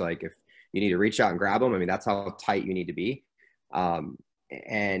tight. So like if you need to reach out and grab them, that's how tight you need to be.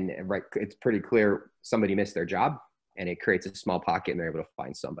 And right, it's pretty clear somebody missed their job, and it creates a small pocket and they're able to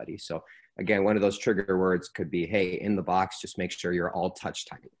find somebody. So again, one of those trigger words could be, hey, in the box, just make sure you're all touch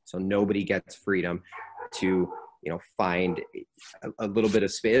tight. So nobody gets freedom to, find a little bit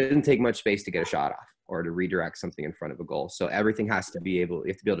of space. It doesn't take much space to get a shot off or to redirect something in front of a goal. So everything you have to be able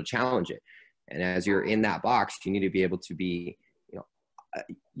to challenge it. And as you're in that box, you need to be able to be,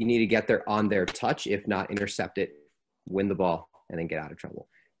 you need to get there on their touch, if not intercept it, win the ball, and then get out of trouble.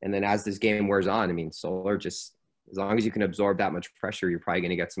 And then as this game wears on, Solar just, as long as you can absorb that much pressure, you're probably going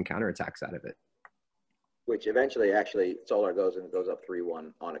to get some counterattacks out of it. Which eventually, actually, Solar goes up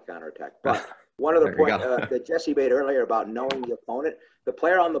 3-1 on a counterattack. But one of the points that Jesse made earlier about knowing the opponent, the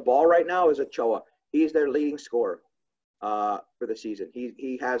player on the ball right now is Ochoa. He's their leading scorer for the season.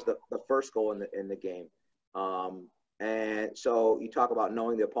 He has the first goal in the game. And so you talk about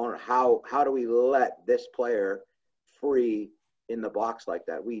knowing the opponent. How do we let this player free in the box like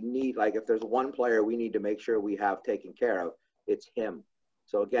that? We need, like, if there's one player we need to make sure we have taken care of, it's him.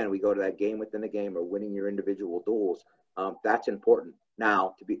 So again, we go to that game within the game or winning your individual duels. That's important.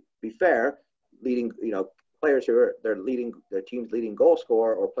 Now, to be fair, leading, players who are their team's leading goal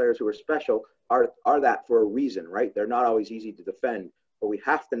scorer or players who are special are that for a reason, right? They're not always easy to defend, but we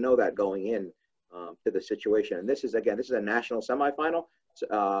have to know that going in to the situation. And this is a national semifinal.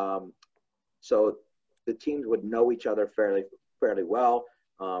 So the teams would know each other fairly well.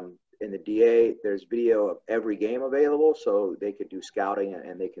 In the DA, there's video of every game available, so they could do scouting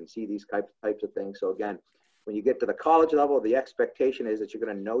and they can see these types of things. So again, when you get to the college level, the expectation is that you're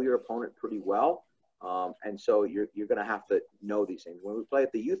going to know your opponent pretty well. And so you're going to have to know these things. When we play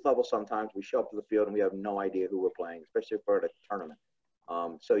at the youth level, sometimes we show up to the field and we have no idea who we're playing, especially for a tournament.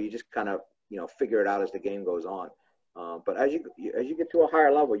 So you just kind of, figure it out as the game goes on. But as you get to a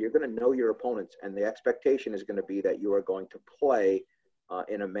higher level, you're going to know your opponents, and the expectation is going to be that you are going to play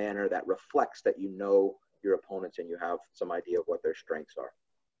in a manner that reflects that you know your opponents and you have some idea of what their strengths are.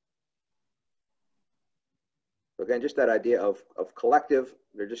 So again, just that idea of collective,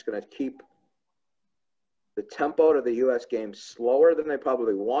 they're just going to keep the tempo to the U.S. game slower than they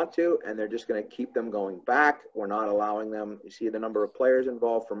probably want to, and they're just going to keep them going back. We're not allowing them. You see the number of players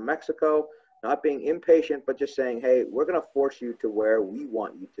involved from Mexico, not being impatient, but just saying, hey, we're going to force you to where we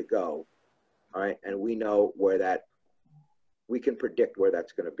want you to go, all right? And we know where that, we can predict where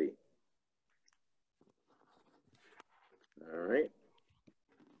that's going to be. All right.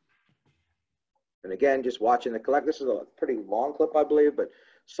 And again, just watching the collect. This is a pretty long clip, I believe, but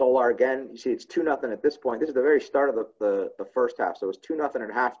Solar again. You see, it's 2-0 at this point. This is the very start of the first half, so it was 2-0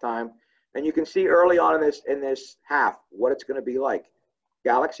 at halftime. And you can see early on in this half what it's going to be like.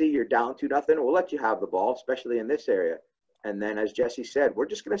 Galaxy, you're down 2-0. We'll let you have the ball, especially in this area. And then, as Jesse said, we're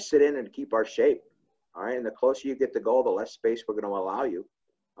just going to sit in and keep our shape. All right, and the closer you get to goal, the less space we're going to allow you.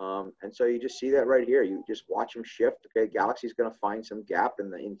 And so you just see that right here. You just watch them shift. Okay, Galaxy's going to find some gap in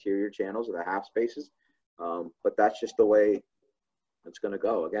the interior channels of the half spaces. But that's just the way it's going to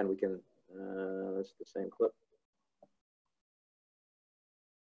go. Again, we can, that's the same clip.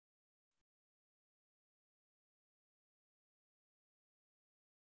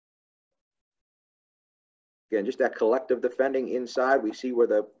 Again, just that collective defending inside. We see where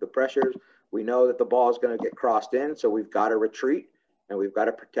the pressures. We know that the ball is going to get crossed in, so we've got to retreat, and we've got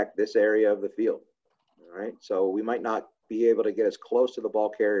to protect this area of the field. All right, so we might not be able to get as close to the ball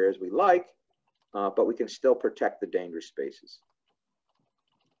carrier as we like, but we can still protect the dangerous spaces.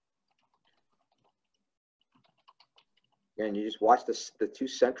 And you just watch the two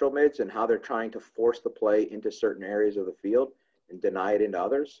central mids and how they're trying to force the play into certain areas of the field and deny it into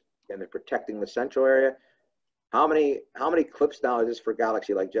others. And they're protecting the central area. How many clips now is this for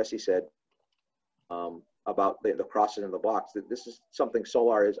Galaxy, like Jesse said, about the crossing in the box? This is something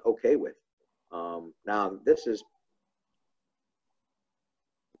Solar is okay with. Now, this is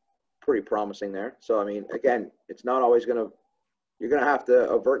pretty promising there. So, I mean, again, it's not always going to – you're going to have to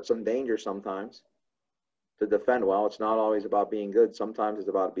avert some danger sometimes to defend well. It's not always about being good. Sometimes it's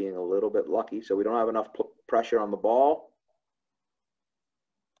about being a little bit lucky. So we don't have enough pressure on the ball.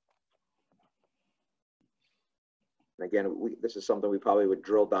 Again, this is something we probably would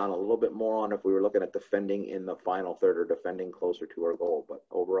drill down a little bit more on if we were looking at defending in the final third or defending closer to our goal. But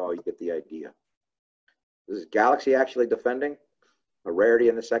overall, you get the idea. This is Galaxy actually defending, a rarity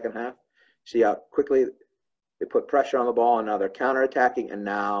in the second half. See how quickly they put pressure on the ball, and now they're counterattacking, and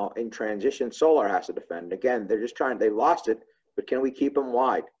now in transition, Solar has to defend. Again, they're just trying, they lost it, but can we keep them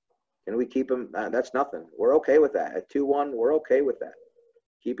wide? Can we keep them? That's nothing. We're okay with that. At 2-1, we're okay with that.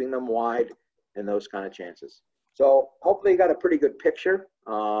 Keeping them wide and those kind of chances. So hopefully you got a pretty good picture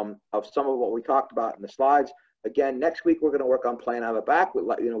of some of what we talked about in the slides. Again, next week we're going to work on playing out of the back. We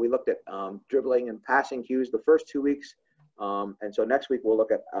looked at dribbling and passing cues the first 2 weeks. And so next week we'll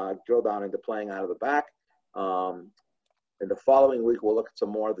look at drill down into playing out of the back. And the following week we'll look at some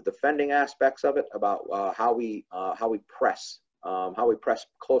more of the defending aspects of it, about how we press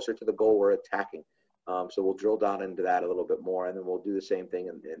closer to the goal we're attacking. So we'll drill down into that a little bit more, and then we'll do the same thing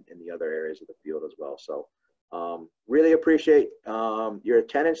in the other areas of the field as well. So really appreciate your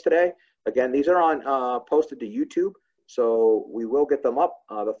attendance today. Again, these are on posted to YouTube, so we will get them up.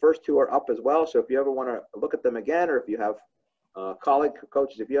 The first two are up as well. So if you ever want to look at them again, or if you have colleague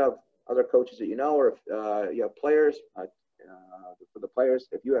coaches, if you have other coaches that you know, or if you have players, for the players,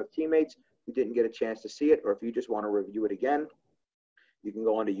 if you have teammates who didn't get a chance to see it, or if you just want to review it again, you can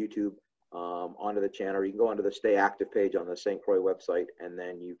go onto YouTube, onto the channel, or you can go onto the Stay Active page on the St. Croix website, and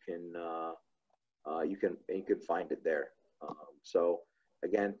then you can find it there. So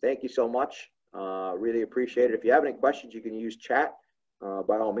again, thank you so much. Really appreciate it. If you have any questions, you can use chat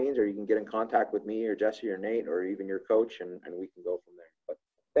by all means, or you can get in contact with me or Jesse or Nate or even your coach, and we can go from there. But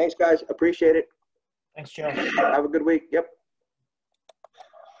thanks, guys. Appreciate it. Thanks, Joe. Have a good week. Yep.